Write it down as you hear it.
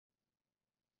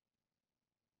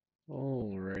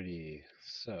Alrighty,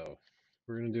 so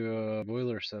we're gonna do a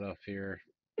boiler setup here.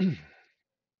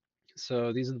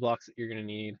 So these are the blocks that you're gonna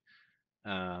need.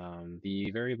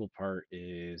 The variable part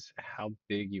is how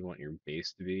big you want your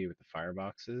base to be with the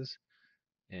fireboxes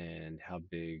and how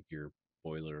big your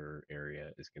boiler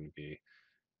area is gonna be.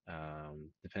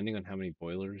 Depending on how many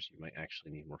boilers, you might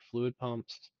actually need more fluid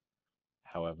pumps.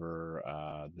 However,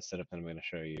 the setup that I'm gonna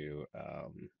show you,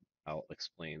 I'll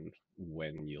explain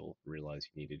when you'll realize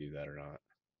you need to do that or not.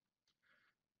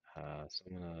 So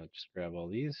I'm gonna just grab all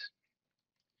these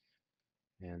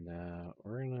and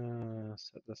we're gonna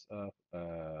set this up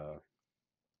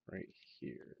right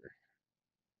here.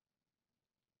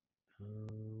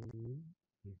 Um,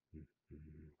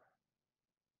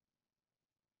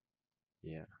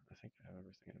 yeah, I think I have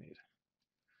everything I need.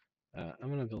 I'm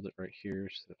gonna build it right here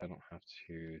so that I don't have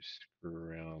to screw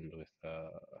around with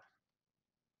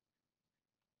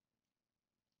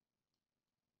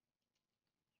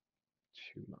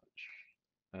too much.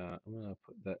 I'm gonna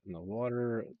put that in the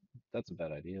water. That's a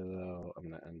bad idea though. I'm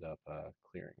gonna end up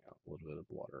clearing out a little bit of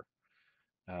the water.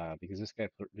 Because this guy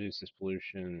produces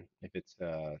pollution. If it's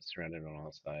surrounded on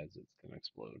all sides, it's going to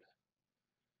explode.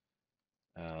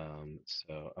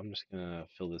 So I'm just going to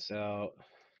fill this out.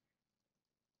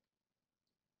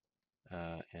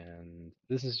 And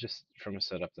this is just from a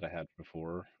setup that I had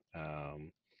before.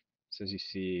 So as you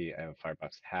see, I have a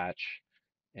firebox hatch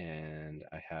and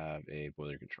I have a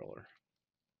boiler controller.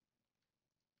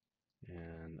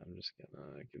 And I'm just going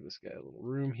to give this guy a little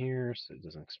room here so it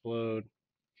doesn't explode.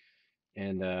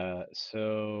 And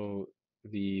so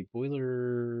the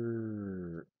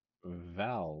boiler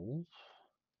valve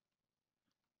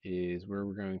is where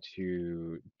we're going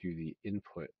to do the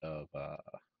input of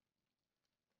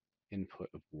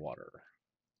water.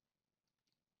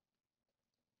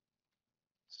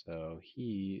 So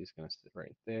he is going to sit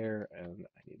right there, and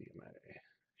I need to get my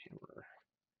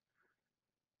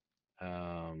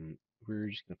hammer. We're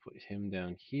just going to put him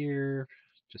down here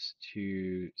just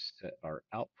to set our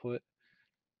output.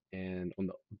 And on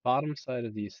the bottom side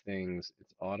of these things,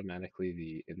 it's automatically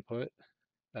the input.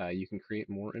 You can create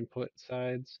more input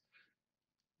sides.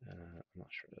 I'm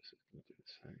not sure this is going to do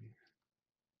this thing.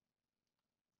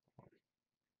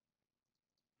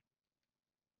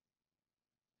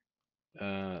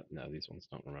 No, these ones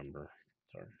don't remember.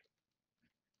 Sorry.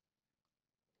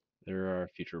 There are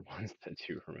future ones that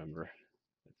do remember.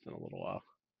 It's been a little while.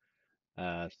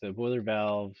 So boiler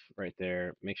valve right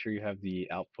there. Make sure you have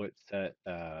the output set.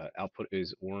 Output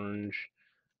is orange.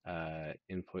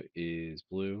 Input is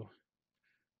blue.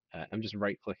 I'm just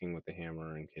right clicking with the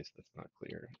hammer in case that's not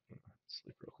clear.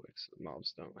 Sleep real quick so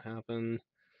mobs don't happen.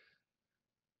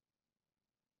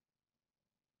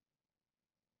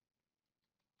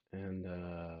 And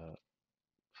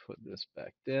put this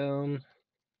back down.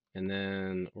 And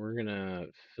then we're gonna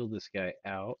fill this guy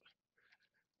out.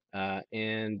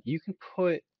 And you can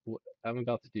put what I'm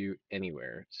about to do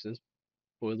anywhere. So this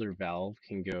boiler valve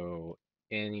can go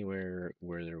anywhere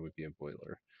where there would be a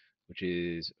boiler, which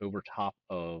is over top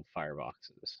of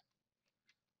fireboxes.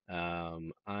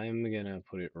 I'm gonna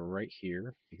put it right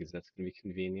here because that's gonna be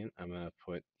convenient. I'm gonna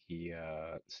put the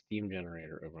steam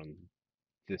generator over on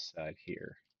this side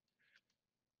here.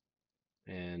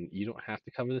 And you don't have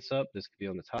to cover this up. This could be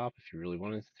on the top if you really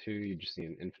wanted to. You just need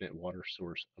an infinite water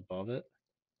source above it.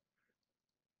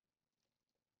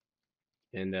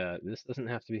 And this doesn't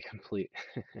have to be complete.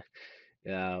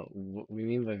 What we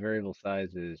mean by variable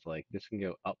size is like this can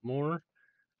go up more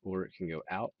or it can go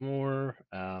out more,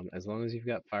 as long as you've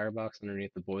got firebox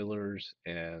underneath the boilers.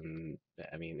 And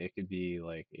I mean, it could be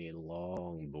like a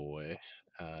long boy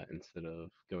instead of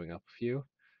going up a few.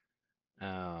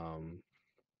 Um,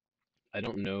 I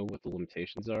don't know what the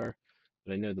limitations are,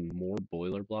 but I know the more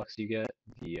boiler blocks you get,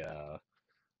 the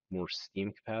more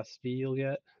steam capacity you'll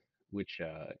get, which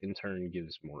in turn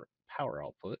gives more power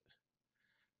output.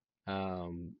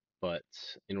 But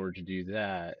in order to do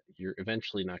that, you're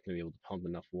eventually not going to be able to pump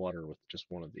enough water with just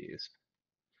one of these.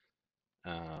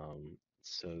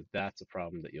 So that's a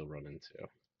problem that you'll run into.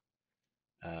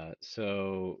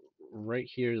 So right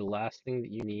here, the last thing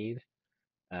that you need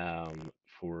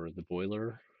for the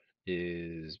boiler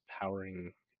is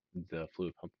powering the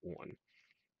fluid pump on.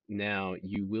 Now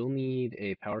you will need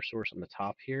a power source on the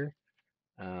top here,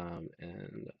 and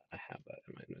I have that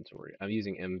in my inventory. I'm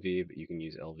using MV, but you can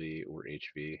use LV or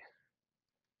HV.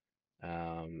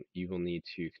 You will need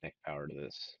to connect power to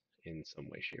this in some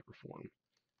way, shape, or form.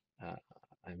 Uh,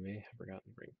 I may have forgotten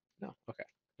to bring. No, okay,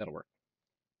 that'll work.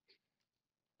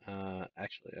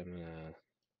 Actually, I'm gonna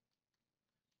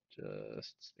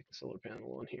just stick a solar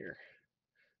panel on here,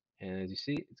 and as you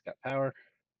see, it's got power.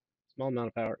 Small amount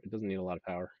of power. It doesn't need a lot of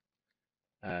power.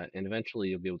 And eventually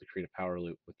you'll be able to create a power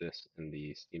loop with this and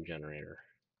the steam generator.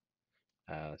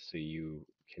 So you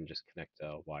can just connect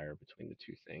a wire between the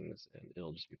two things and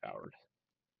it'll just be powered.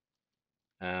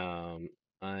 Um,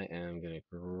 I am going to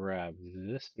grab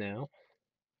this now.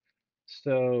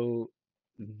 So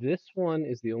this one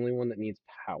is the only one that needs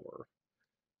power.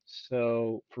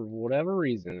 So for whatever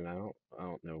reason, and I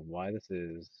don't know why this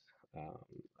is, um,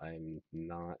 I'm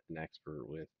not an expert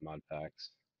with mod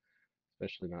packs,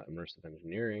 especially not immersive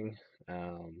engineering.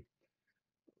 Um,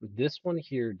 this one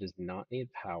here does not need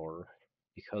power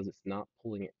because it's not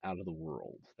pulling it out of the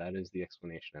world. That is the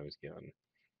explanation I was given.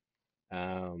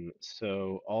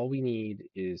 So all we need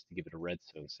is to give it a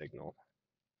redstone signal,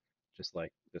 just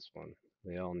like this one.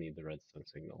 They all need the redstone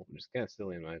signal, which is kind of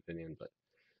silly in my opinion, but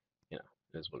you know,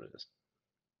 it is what it is.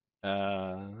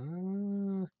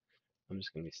 I'm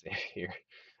just gonna be safe here.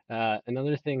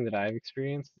 Another thing that I've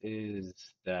experienced is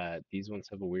that these ones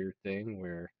have a weird thing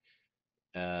where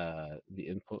the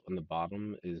input on the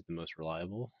bottom is the most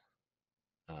reliable.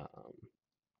 Um,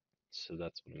 so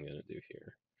that's what I'm gonna do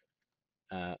here.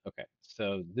 Okay,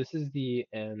 so this is the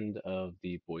end of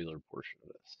the boiler portion of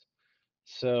this.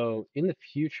 So in the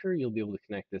future, you'll be able to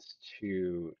connect this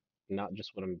to not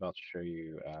just what I'm about to show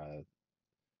you,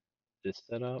 this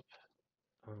setup.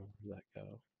 Oh, where'd that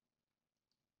go?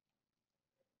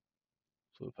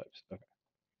 Fluid pipes. Okay.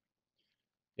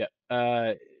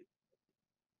 Yeah.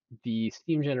 The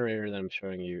steam generator that I'm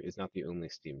showing you is not the only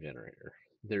steam generator.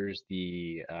 There's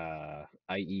the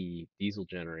IE diesel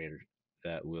generator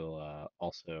that will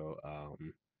also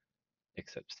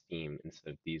accept steam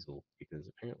instead of diesel because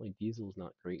apparently diesel is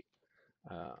not great.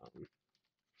 Um,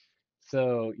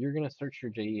 so you're gonna search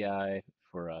your JEI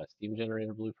for a steam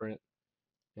generator blueprint,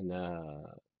 and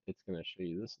it's gonna show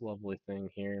you this lovely thing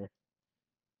here.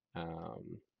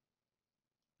 Um,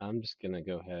 I'm just gonna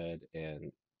go ahead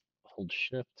and hold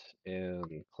Shift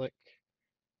and click,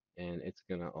 and it's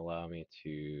gonna allow me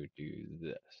to do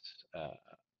this.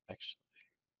 Actually,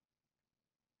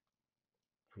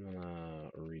 I'm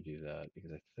gonna redo that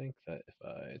because I think that if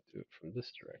I do it from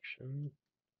this direction,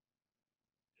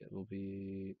 it will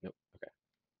be, nope, okay.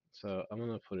 So I'm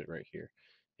gonna put it right here.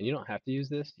 And you don't have to use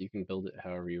this, you can build it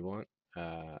however you want.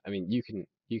 I mean, you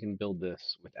can build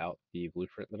this without the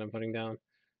blueprint that I'm putting down.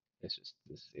 It's just,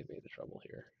 this saved me the trouble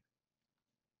here.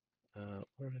 What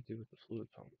did I do with the fluid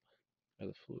pump? Or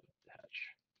the fluid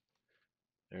hatch?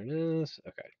 There it is.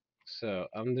 Okay. So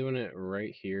I'm doing it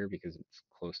right here because it's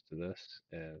close to this,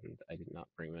 and I did not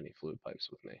bring many fluid pipes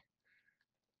with me.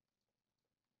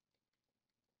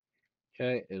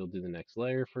 Okay, it'll do the next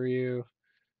layer for you.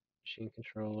 Machine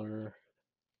controller,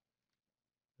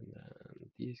 and then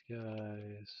these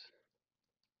guys,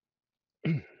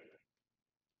 and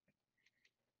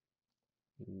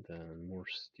then more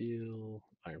steel,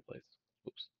 iron plates.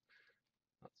 Oops,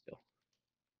 not steel.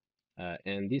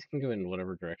 And these can go in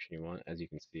whatever direction you want. As you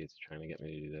can see, it's trying to get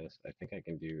me to do this. I think I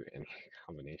can do any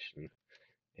combination,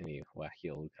 any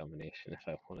wacky old combination if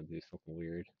I want to do something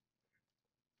weird.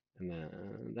 And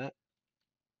then that,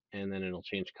 and then it'll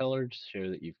change color to show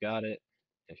that you've got it.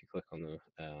 If you click on the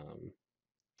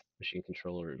machine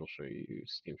controller, it'll show you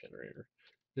steam generator.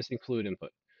 This fluid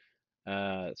input.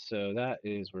 So that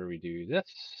is where we do this.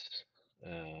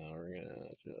 We're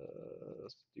gonna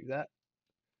just do that.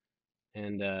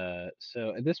 And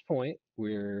so at this point,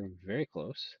 we're very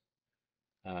close.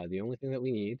 The only thing that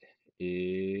we need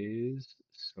is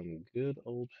some good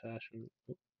old fashioned.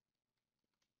 Oh,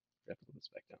 I have to put this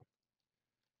back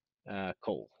down.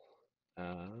 Coal,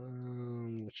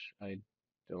 which I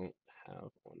don't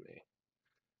have on me.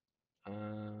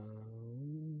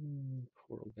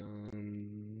 Portal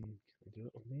gun. Can I do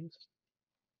it on these?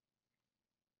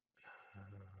 Uh,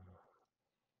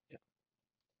 yeah.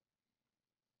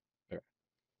 Okay.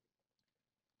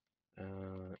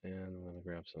 And I'm gonna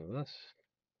grab some of this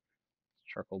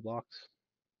charcoal blocks.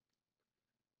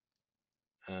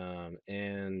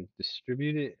 And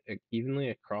distribute it evenly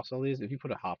across all these. If you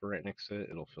put a hopper right next to it,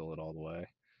 it'll fill it all the way.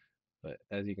 But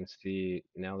as you can see,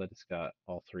 now that it's got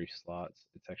all three slots,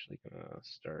 it's actually gonna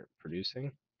start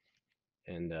producing.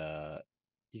 And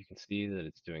you can see that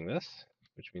it's doing this,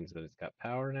 which means that it's got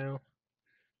power now.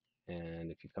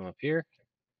 And if you come up here,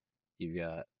 you've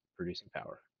got producing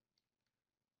power.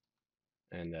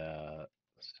 And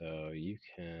so you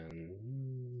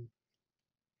can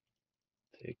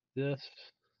take this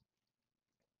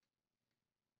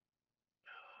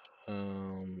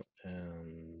and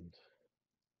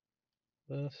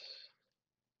this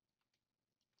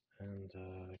and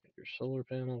get your solar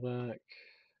panel back,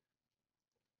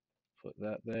 put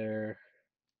that there,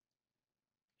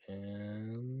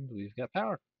 and we've we've got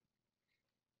power.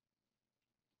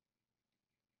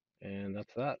 And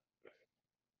that's that.